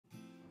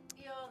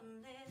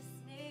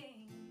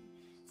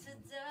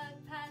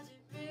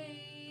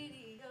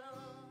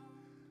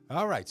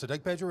All right, so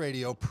Doug Pagitt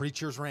Radio,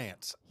 Preacher's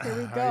Rant. Here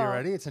we Are go. you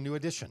ready? It's a new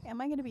edition. Am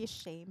I going to be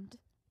ashamed?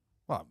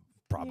 Well,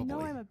 probably. You know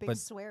I'm a big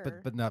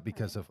swearer. But not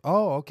because of.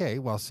 Oh, okay.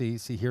 Well, see,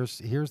 here's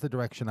the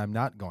direction I'm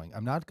not going.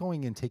 I'm not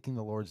going in taking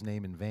the Lord's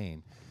name in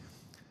vain,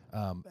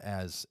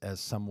 as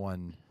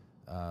someone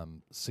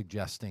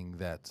suggesting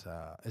that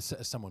as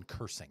someone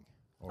cursing,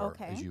 or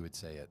as you would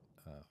say it,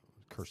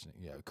 cursing.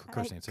 Yeah,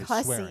 cursing. Say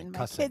cussing. Swearing. My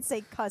Cussing. kids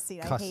say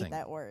cussing. I hate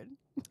that word.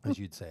 As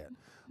you'd say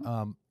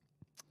it.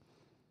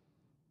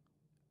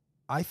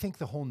 I think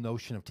the whole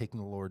notion of taking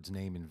the Lord's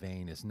name in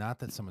vain is not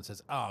that someone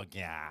says, "Oh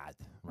God,"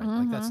 right?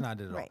 Like that's not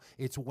it at all.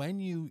 It's when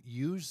you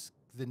use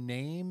the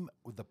name,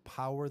 the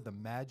power, the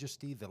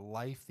majesty, the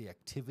life, the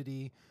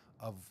activity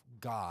of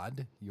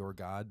God, your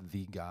God,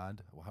 the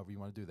God, however you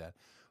want to do that,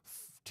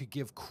 to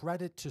give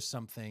credit to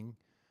something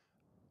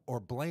or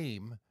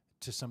blame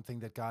to something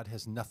that God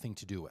has nothing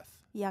to do with.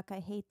 Yuck, I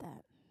hate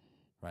that.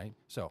 Right?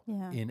 So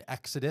in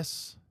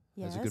Exodus,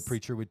 as a good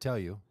preacher would tell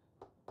you,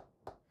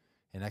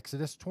 in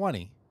Exodus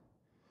 20,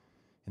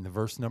 in the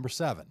verse number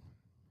 7,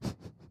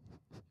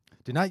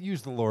 do not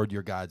use the Lord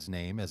your God's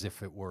name as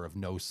if it were of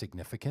no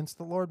significance.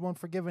 The Lord won't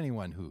forgive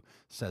anyone who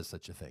says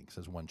such a thing,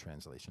 says one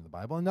translation of the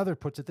Bible. Another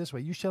puts it this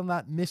way: you shall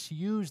not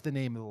misuse the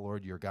name of the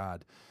Lord your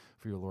God,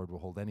 for your Lord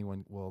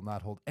will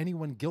not hold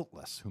anyone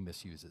guiltless who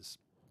misuses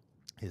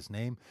his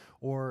name.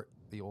 Or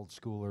the old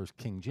schoolers,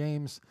 King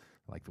James,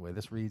 I like the way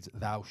this reads,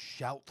 thou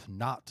shalt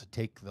not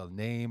take the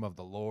name of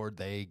the Lord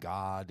thy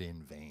God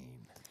in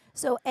vain.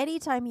 So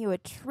anytime you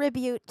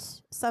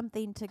attribute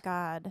something to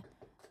God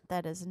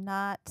that is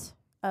not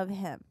of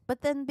him, but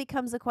then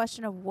becomes a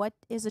question of what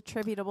is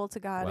attributable to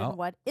God and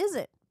what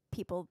isn't.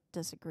 People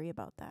disagree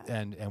about that.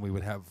 And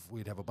we'd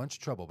have a bunch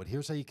of trouble. But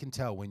here's how you can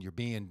tell when you're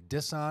being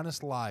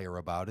dishonest liar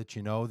about it.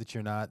 You know that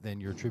you're not,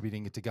 then you're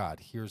attributing it to God.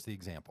 Here's the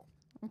example.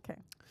 Okay.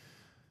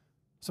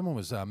 Someone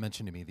was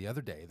mentioning to me the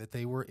other day that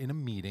they were in a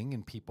meeting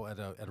and people at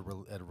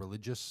a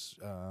religious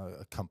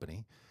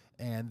company,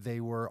 and they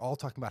were all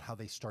talking about how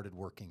they started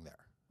working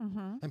there.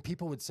 Mm-hmm. And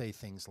people would say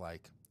things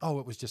like, "Oh,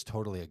 it was just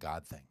totally a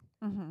God thing.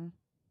 Mm-hmm.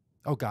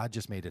 Oh, God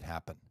just made it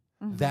happen."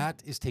 Mm-hmm.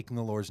 That is taking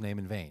the Lord's name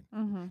in vain.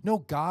 Mm-hmm. No,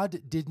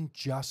 God didn't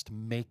just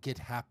make it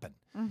happen.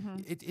 Mm-hmm.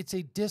 It's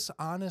a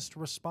dishonest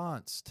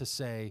response to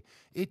say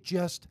it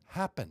just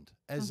happened,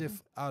 as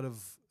if out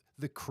of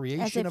the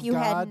creation of God, as if you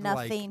had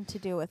nothing to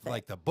do with it,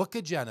 like the Book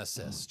of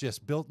Genesis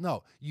just built.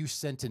 No, you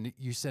sent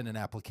an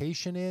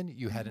application in.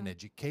 You had an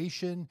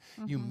education.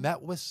 You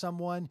met with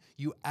someone.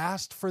 You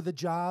asked for the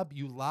job.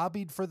 You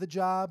lobbied for the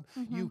job.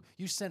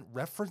 You sent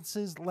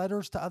references,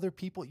 letters to other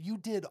people. You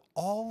did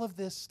all of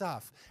this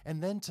stuff,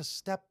 and then to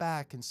step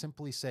back and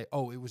simply say,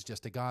 "Oh, it was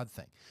just a God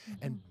thing,"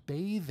 and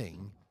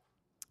bathing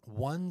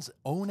one's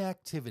own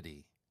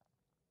activity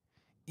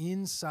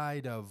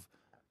inside of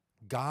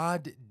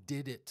God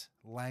did it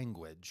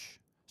language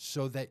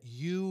so that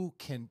you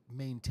can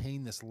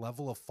maintain this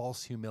level of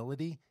false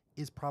humility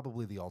is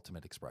probably the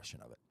ultimate expression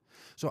of it.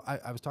 So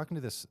I was talking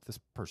to this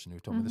person who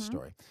told me this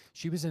story.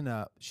 She was in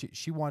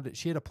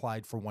she had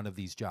applied for one of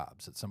these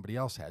jobs that somebody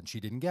else had, and she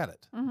didn't get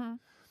it.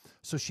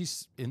 So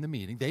she's in the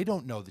meeting. They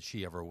don't know that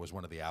she ever was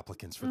one of the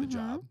applicants for the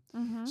job.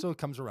 So it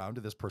comes around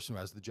to this person who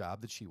has the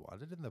job that she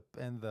wanted,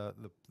 and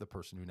the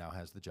person who now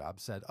has the job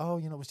said, "Oh,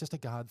 it was just a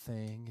God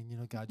thing,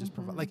 and God just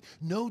provided." Like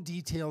no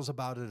details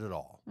about it at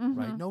all,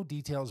 right? No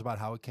details about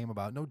how it came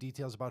about. No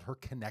details about her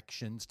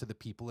connections to the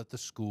people at the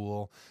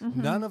school.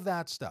 None of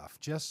that stuff.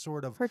 Just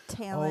sort of her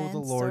talents. Oh,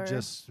 the Lord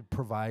just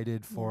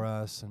provided for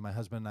us, and my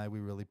husband and I,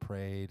 we really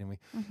prayed, and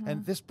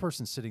and this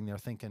person's sitting there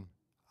thinking,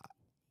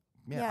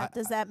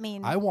 does that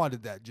mean I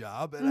wanted that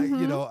job, and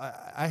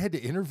I had to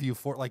interview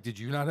for it? Like, did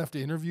you not have to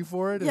interview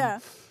for it? Yeah.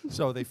 And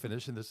so they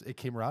finished, and it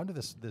came around to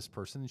this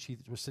person, and she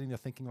was sitting there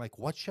thinking, like,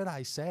 what should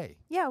I say?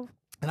 Yeah.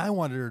 And I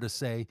wanted her to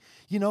say,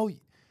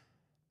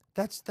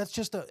 that's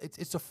just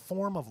it's a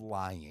form of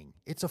lying.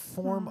 It's a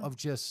form of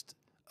just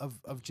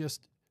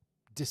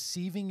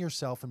deceiving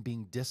yourself and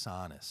being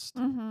dishonest,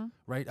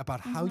 right, about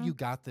how you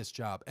got this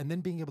job, and then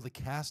being able to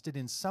cast it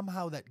in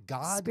somehow that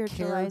God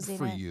cared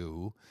for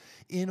you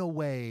in a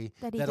way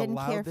that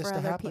allowed this to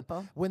happen.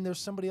 People. When there's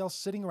somebody else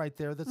sitting right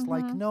there that's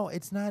like, no,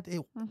 it's not.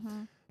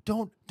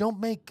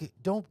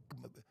 Don't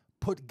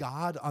put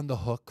God on the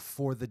hook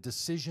for the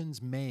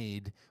decisions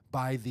made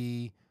by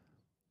the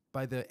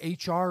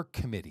HR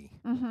committee,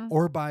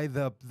 or by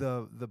the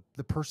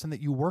person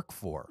that you work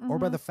for, or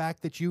by the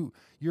fact that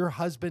your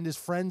husband is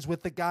friends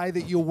with the guy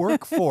that you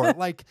work for.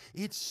 Like,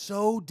 it's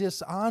so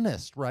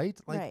dishonest, right?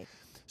 Like,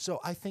 so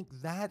I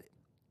think that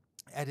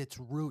at its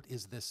root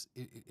is this.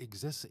 It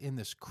exists in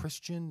this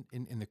Christian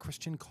in the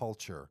Christian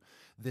culture,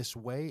 this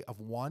way of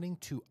wanting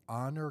to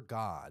honor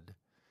God,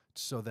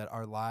 so that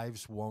our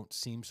lives won't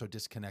seem so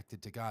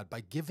disconnected to God,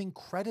 by giving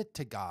credit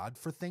to God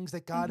for things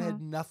that God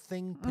had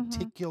nothing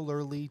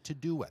particularly to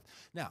do with.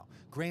 Now,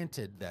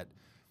 granted that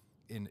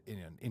in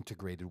an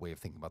integrated way of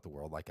thinking about the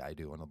world, like I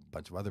do and a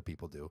bunch of other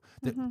people do,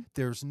 that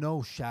there's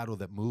no shadow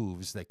that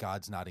moves that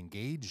God's not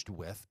engaged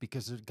with,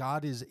 because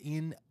God is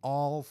in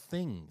all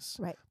things.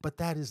 Right. But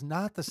that is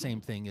not the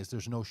same thing as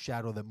there's no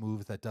shadow that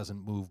moves that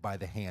doesn't move by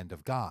the hand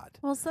of God.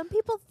 Well, some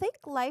people think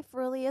life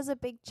really is a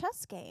big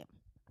chess game.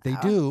 They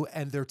do,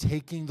 and they're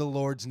taking the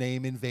Lord's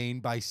name in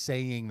vain by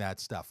saying that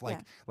stuff.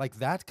 Like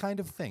that kind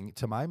of thing,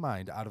 to my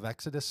mind, out of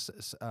Exodus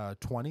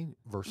 20,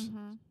 verse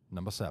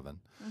number 7,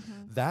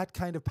 that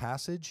kind of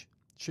passage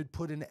should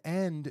put an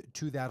end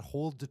to that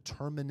whole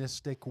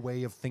deterministic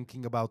way of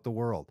thinking about the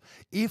world.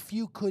 If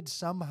you could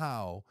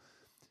somehow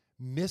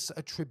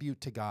misattribute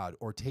to God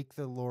or take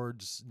the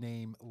Lord's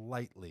name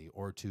lightly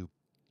or to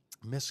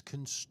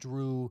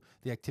misconstrue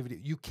the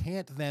activity, you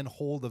can't then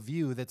hold a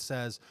view that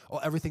says, oh,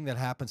 everything that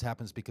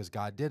happens because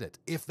God did it.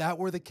 If that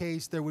were the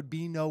case, there would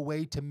be no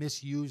way to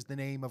misuse the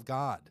name of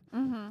God.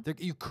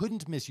 You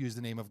couldn't misuse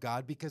the name of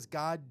God because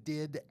God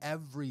did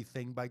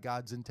everything by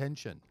God's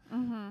intention.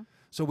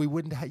 So you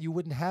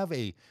wouldn't have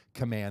a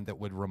command that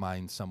would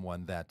remind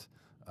someone that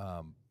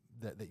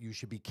that you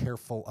should be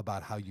careful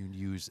about how you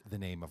use the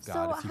name of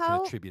God if you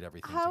can attribute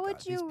everything to God. How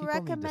would you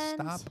recommend?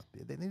 Need to stop.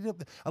 They need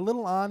a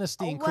little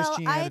honesty in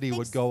Christianity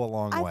would go a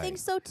long way. I think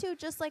so too.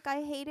 Just like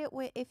I hate it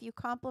if you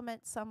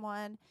compliment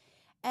someone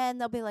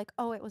and they'll be like,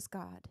 "Oh, it was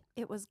God.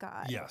 It was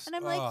God." Yes. And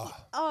I'm like,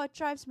 "Oh, it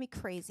drives me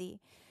crazy.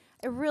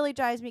 It really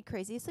drives me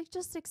crazy." It's like,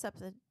 just accept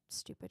the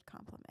stupid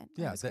compliment.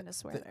 Yeah, I was going to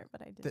swear there,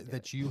 but I didn't.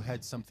 That you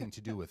had something to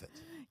do with it.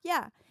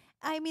 Yeah.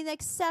 I mean,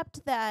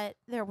 accept that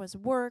there was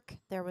work,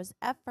 there was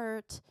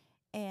effort,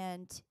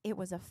 and it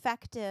was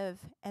effective,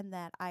 and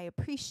that I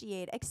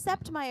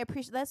accept my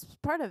appreciation. That's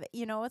part of it.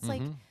 You know, it's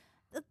like,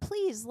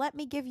 please let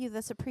me give you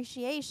this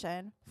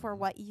appreciation for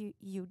what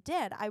you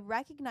did. I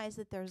recognize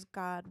that there's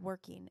God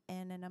working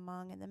in and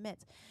among in the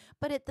midst.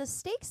 But the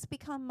stakes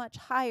become much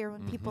higher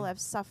when people have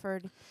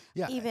suffered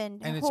even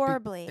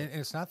horribly. And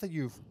it's not that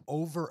you've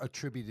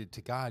over-attributed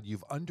to God.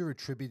 You've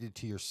under-attributed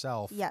to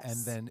yourself. Yes.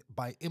 And then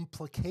by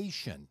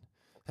implication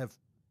have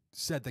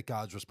said that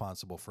God's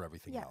responsible for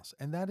everything else.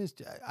 And that is,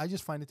 I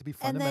just find it to be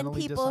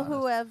fundamentally dishonest. And then people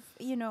who have,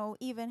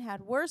 even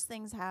had worse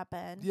things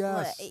happen,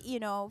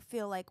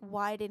 feel like,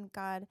 why didn't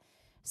God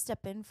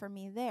step in for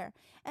me there?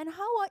 And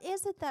how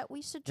is it that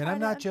we should try to...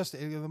 And I'm not just,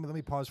 let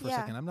me pause for a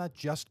second. I'm not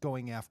just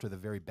going after the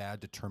very bad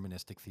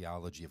deterministic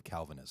theology of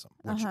Calvinism,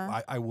 which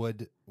I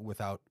would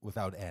without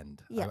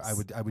end. Yes.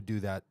 I would do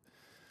that.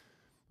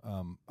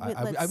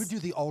 I would do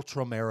the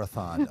ultra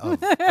marathon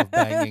of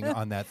banging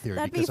on that theory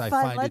because I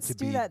find it to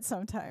be do that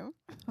sometime.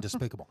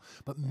 despicable.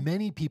 But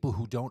many people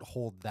who don't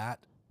hold that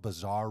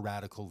bizarre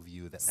radical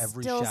view that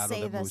every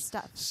shadow that moves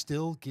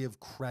still give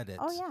credit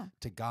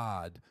to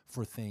God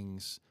for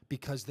things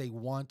because they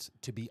want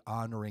to be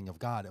honoring of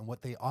God. And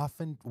what we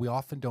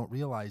often don't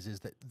realize is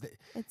that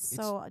it's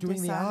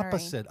doing the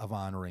opposite of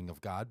honoring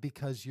of God,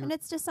 because and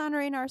it's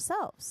dishonoring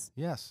ourselves.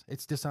 Yes,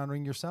 it's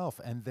dishonoring yourself,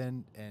 and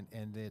then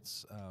and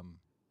it's.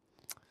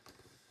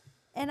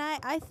 And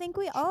I think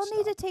we all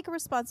need to take a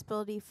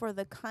responsibility for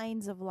the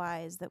kinds of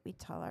lies that we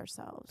tell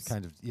ourselves.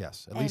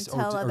 Yes, at least,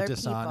 or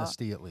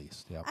dishonesty people. At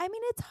least. Yeah. I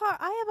mean, it's hard.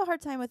 I have a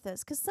hard time with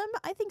this because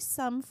I think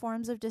some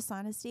forms of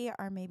dishonesty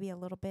are maybe a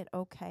little bit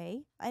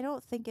okay. I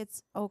don't think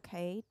it's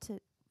okay to,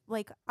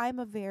 I'm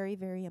a very,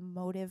 very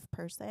emotive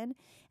person, and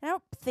I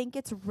don't think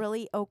it's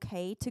really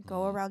okay to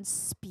go around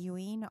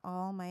spewing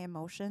all my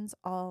emotions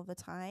all the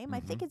time. I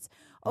think it's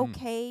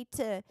okay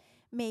to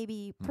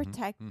maybe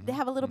protect, to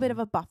have a little bit of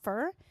a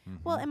buffer.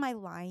 Well, am I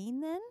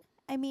lying then?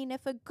 I mean,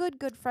 if a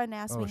good friend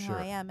asks me how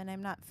I am and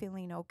I'm not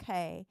feeling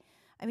okay,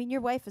 I mean, your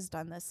wife has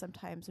done this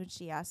sometimes when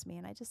she asks me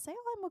and I just say,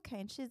 oh, I'm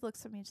okay. And she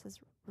looks at me and says,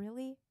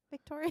 really,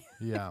 Victoria?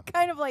 Yeah.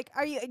 Kind of like,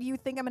 you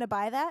think I'm going to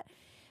buy that?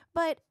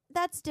 But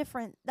that's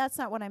different. That's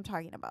not what I'm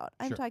talking about.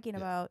 I'm talking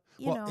about,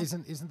 you know.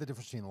 Isn't the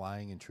difference between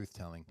lying and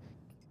truth-telling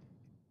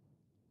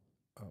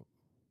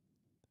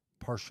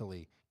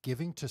partially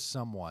giving to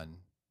someone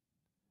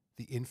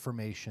the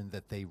information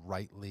that they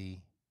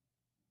rightly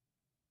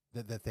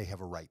that they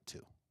have a right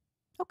to?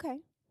 Okay.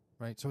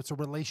 Right? So it's a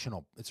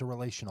relational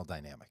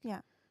dynamic.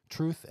 Yeah.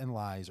 Truth and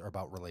lies are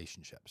about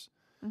relationships.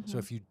 So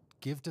if you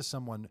give to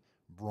someone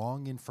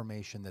wrong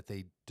information that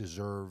they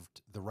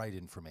deserved the right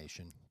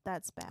information,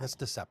 that's bad. That's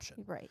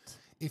deception. Right.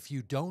 If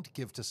you don't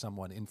give to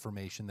someone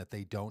information that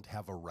they don't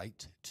have a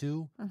right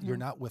to, you're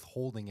not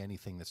withholding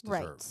anything that's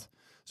deserved. Right.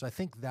 So I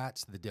think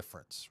that's the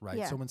difference, right?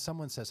 Yeah. So when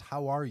someone says,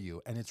 how are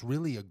you? And it's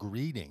really a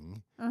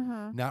greeting,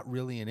 not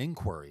really an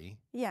inquiry.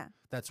 Yeah.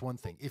 That's one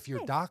thing. If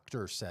your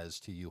doctor says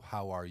to you,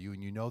 how are you?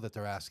 And you know that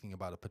they're asking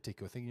about a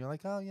particular thing, and you're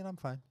like, oh, I'm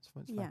fine.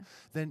 It's fine.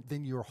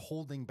 Then you're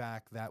holding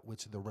back that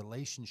which the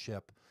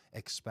relationship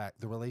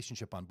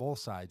on both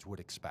sides would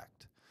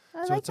expect.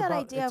 I like that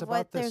idea of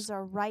what there's a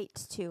right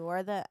to, or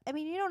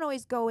you don't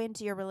always go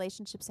into your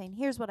relationship saying,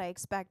 here's what I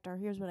expect or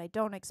here's what I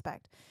don't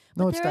expect.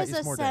 But there is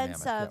a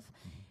sense of,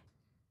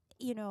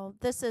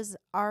 this is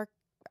our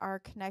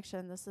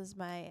connection, this is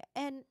my,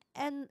 and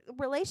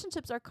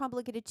relationships are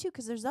complicated too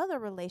because there's other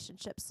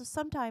relationships. So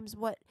sometimes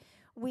what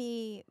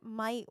we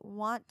might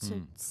want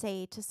to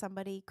say to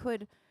somebody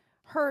could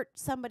hurt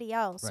somebody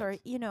else, or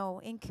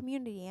in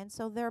community, and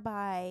so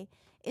thereby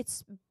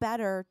it's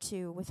better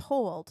to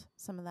withhold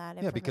some of that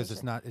information. Yeah, because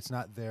it's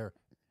not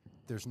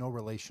there's no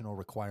relational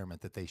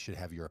requirement that they should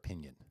have your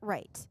opinion.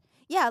 Right.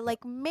 Yeah,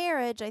 like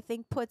marriage, I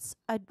think, puts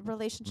a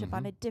relationship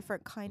on a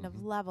different kind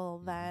of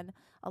level than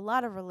a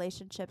lot of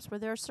relationships where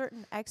there are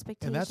certain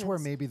expectations. And that's where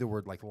maybe the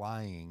word like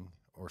lying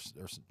or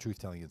truth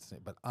telling is the same,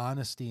 but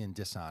honesty and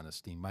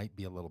dishonesty might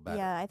be a little better.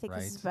 Yeah, I think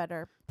this is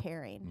better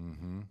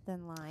pairing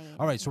than lying.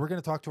 All right, so we're going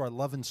to talk to our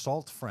love and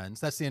salt friends.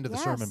 That's the end of the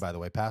sermon, by the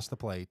way. Pass the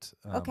plate.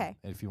 Okay.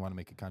 If you want to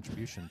make a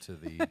contribution to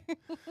the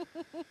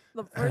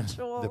the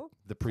virtual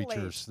the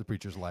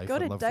preacher's life, go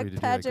to Doug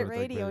Pagitt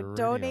Radio.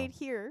 Donate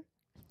here.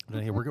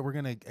 We're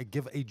going to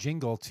give a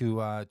jingle to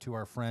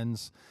our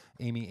friends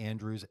Amy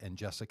Andrews and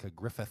Jessica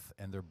Griffith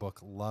and their book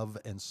Love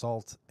and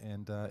Salt.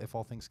 And if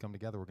all things come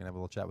together, we're going to have a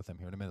little chat with them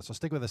here in a minute. So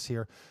stick with us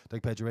here,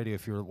 Doug Pagitt Radio.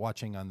 If you're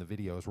watching on the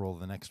videos, roll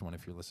the next one.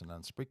 If you're listening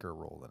on Spreaker,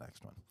 roll the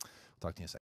next one. We'll talk to you in a second.